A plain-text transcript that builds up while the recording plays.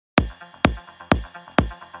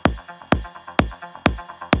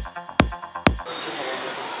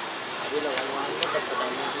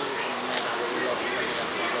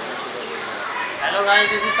Guys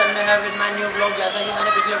this is तन्मय है with my new blog. जैसा कि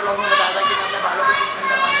मैंने पिछले ब्लॉग में बताया था कि मैं अपने बालों को ट्रीटमेंट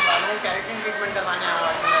करवाने वाला हूँ, केराटिन ट्रीटमेंट करवाने आया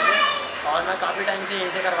हुआ हूँ मैं। और मैं काफ़ी टाइम से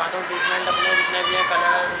यहीं से करवाता हूँ ट्रीटमेंट अपने जितने भी हैं,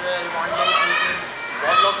 कलर, रिबॉन्डिंग, स्लीपिंग।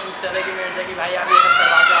 बहुत लोग पूछते थे कि मेरे से कि भाई आप ये सब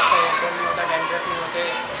करवाते आपका हेयर फॉल नहीं होता, डैंड्रफ नहीं होते।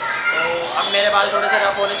 तो अब मेरे बाल थोड़े से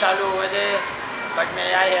रफ होने चालू हुए थे, बट मेरे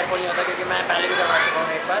यार हेयर फॉल नहीं होता क्योंकि मैं पहले भी करवा चुका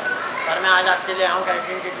हूँ एक बार। पर मैं आज आपके लिए आऊँ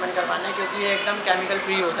केराटिन ट्रीटमेंट करवाने, क्योंकि ये एकदम केमिकल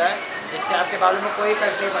फ्री होता है, जिससे आपके बालों में कोई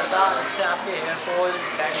इफेक्ट नहीं पड़ता। इससे आपके हेयर फॉल,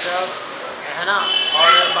 डैंड्रफ है ना, और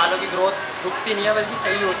बालों की ग्रोथ रुकती नहीं है बल्कि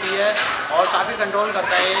सही होती है और काफ़ी कंट्रोल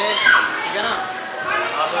करता है ये, ठीक है ना।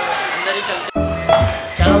 अब अंदर ही चलते हैं,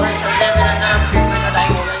 चलो भाई चलते हैं फिर अंदर। हम ट्रीटमेंट का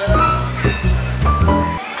टाइम हो गया जरा।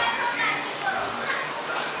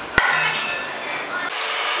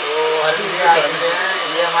 तो अरविंद जी आ चुके हैं,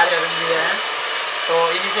 ये हमारे अरविंद जी हैं। तो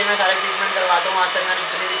इन्हीं से मैं सारे ट्रीटमेंट करवाता हूँ। आज तक मैंने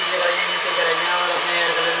जितनी भी चीज़ें कराई इन्हीं से कराई हैं, और अपने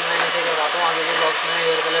हेयर कलर भी मैं इन्हीं से करवाता हूँ। आगे के ब्लॉग्स में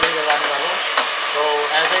हेयर कलर भी करवाने वाला हूँ। तो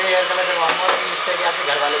ऐसे ही हेयर कलर करवाऊँगा जिससे कि आपके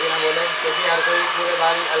घर वाले भी ना बोले, क्योंकि हर कोई पूरे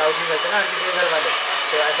बाल अलाउड नहीं करते ना हर किसी के घर वाले।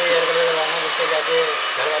 तो ऐसे हेयर कलर करवाऊँगा जिससे कि आपके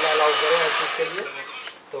घर वाले अलाउड करें हर चीज़ के लिए।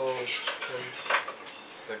 तो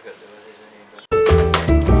कट करते हैं वैसे।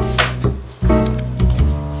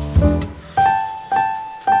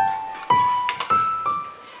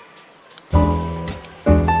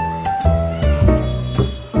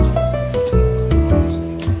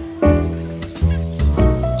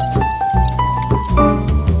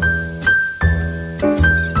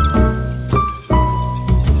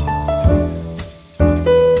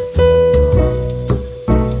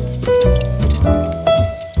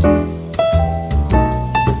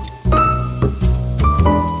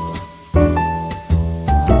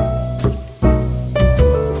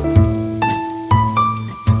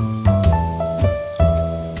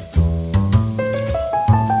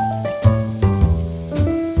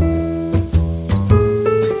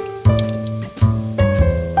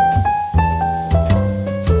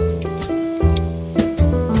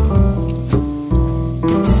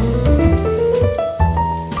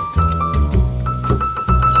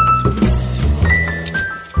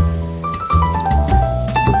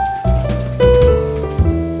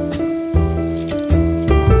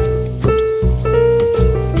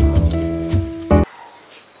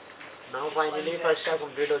 फाइनली फर्स्ट स्टेप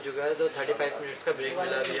कंप्लीट हो चुका है। तो 35 मिनट्स का ब्रेक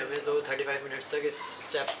मिला अभी हमें। तो 35 मिनट्स तक इस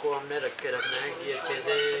स्टेप को हमने रखना है कि अच्छे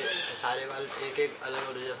से सारे बाल एक एक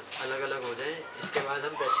अलग अलग हो जाएं। इसके बाद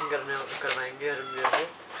हम प्रेसिंग करवाएंगे हर को।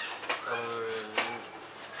 और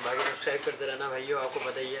बाकी सब्सक्राइब करते रहना भाइयों, आपको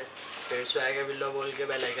पता ही है। फिर स्वैगर बिल्लो बोल के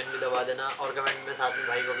बेल आइकन भी दबा देना, और कमेंट में साथ में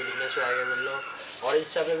भाई को भी लिखना स्वैगर बिल्लो, और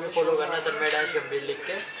इंस्टा पे भी फॉलो करना तन्मय-गंभीर लिख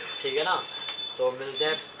के, ठीक है ना। तो मिलते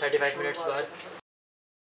हैं 35 मिनट्स बाद।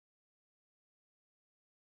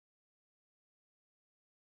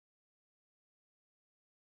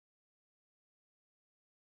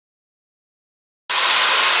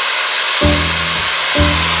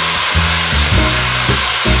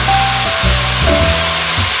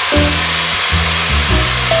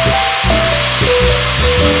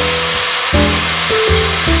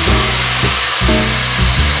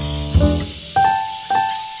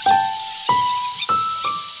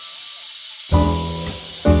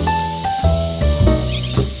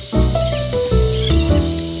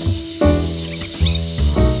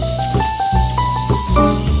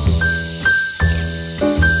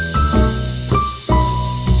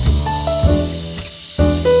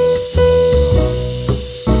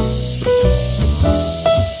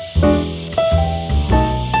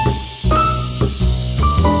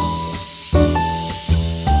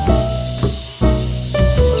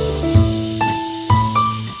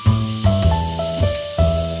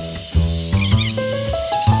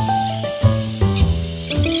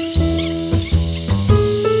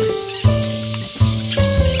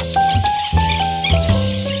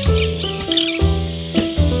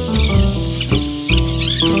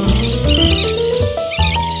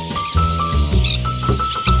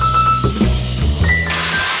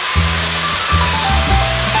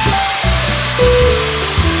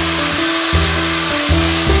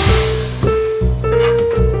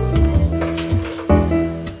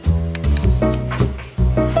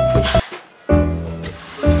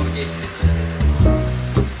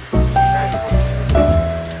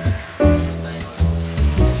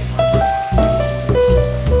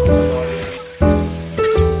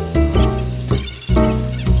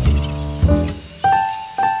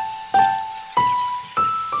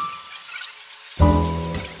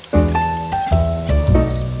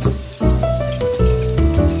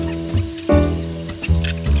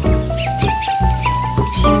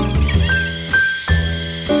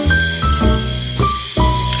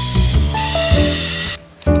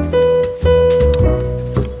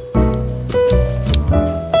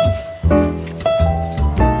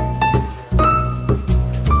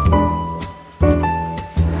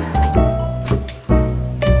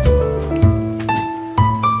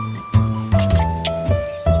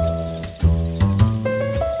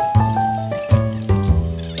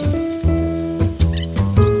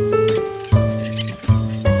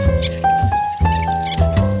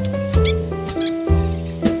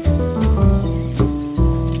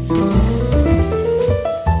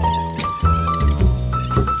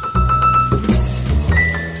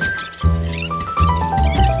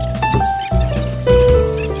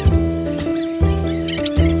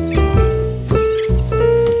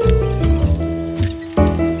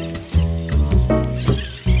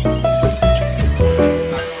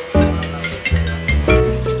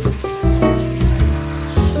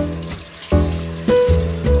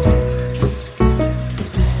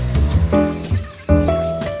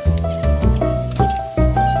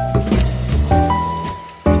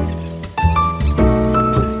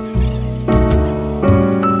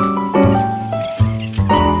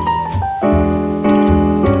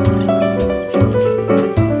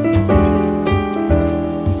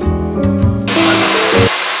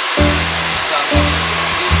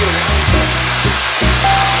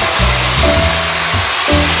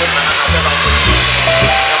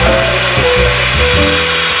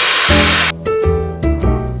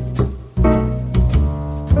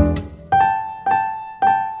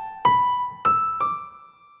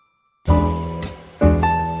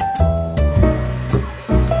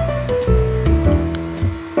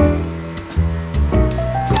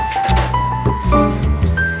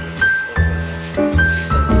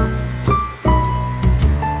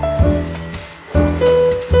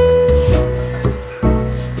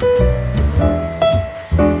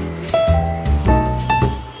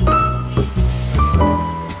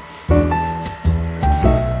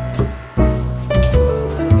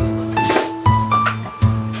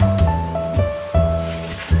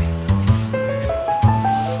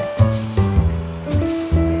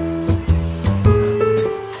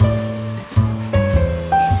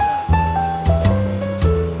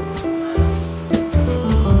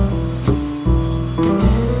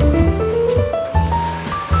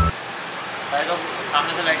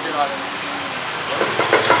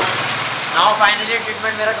 फाइनली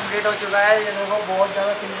ट्रीटमेंट मेरा कंप्लीट हो चुका है। ये देखो बहुत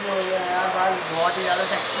ज़्यादा सिल्की हो गए हैं यार, बाल बहुत ही ज़्यादा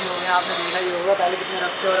सेक्सी हो गए हैं। आपने देखा ही होगा पहले कितने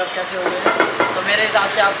रखते और अब कैसे हो गए हैं। तो मेरे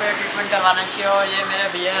हिसाब से आपको ये ट्रीटमेंट करवाना चाहिए। और ये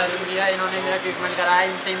मेरा भैया अरुण भैया, इन्होंने मेरा ट्रीटमेंट कराया,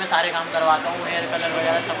 इनसे ही मैं सारे काम करवाता हूँ, हेयर कलर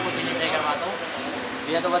वगैरह सब कुछ इन्हीं से ही करवाता हूँ।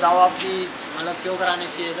 भैया तो बताओ आपकी मतलब क्यों कराने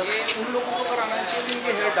चाहिए सब? ये उन लोगों को कराना चाहिए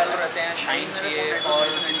जिनके हेयर डल रहते हैं, शाइन चाहिए और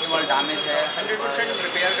जिनके बाल डैमेज है। 100%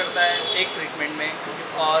 रिपेयर करता है एक ट्रीटमेंट में।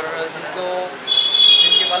 और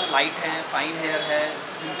जिनके बाल लाइट हैं, फाइन हेयर है,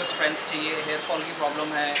 जिनको स्ट्रेंथ चाहिए, हेयर फॉल की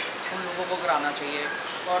प्रॉब्लम है, उन लोगों को कराना चाहिए।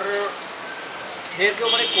 और हेयर के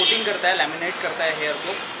ऊपर एक कोटिंग करता है, लैमिनेट करता है हेयर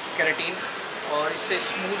को, केराटिन, और इससे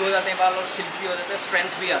स्मूथ हो जाते हैं बाल और सिल्की हो जाते हैं,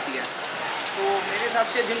 स्ट्रेंथ भी आती है। तो मेरे हिसाब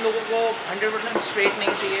से जिन लोगों को 100% स्ट्रेट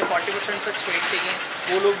नहीं चाहिए, 40% तक स्ट्रेट चाहिए,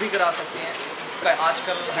 वो लोग भी करा सकते हैं।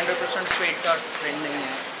 आजकल 100% स्ट्रेट का ट्रेंड नहीं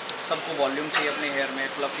है, सबको वॉल्यूम चाहिए अपने हेयर में,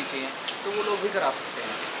 फ्लफी चाहिए, तो वो लोग भी करा सकते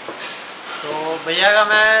हैं। तो भैया का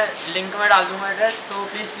मैं लिंक में डाल दूँगा एड्रेस, तो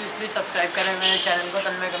प्लीज़ सब्सक्राइब करें मेरे चैनल को।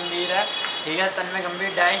 तन्मय गंभीर है, ठीक है, तन्मय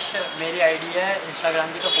गंभीर डैश मेरी आईडी है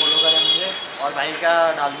इंस्टाग्राम की, तो फॉलो करें मुझे। और भाई का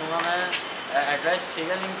डाल दूँगा मैं एड्रेस, ठीक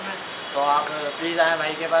है, लिंक में। तो आप प्लीज़ आएँ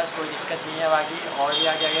भाई के पास, कोई दिक्कत नहीं है। बाकी और भी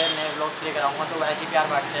आगे नए ब्लॉग्स लेकर आऊँगा, तो वैसे ही प्यार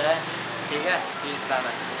बांटते रहें, ठीक है। Please buy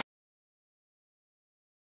bye.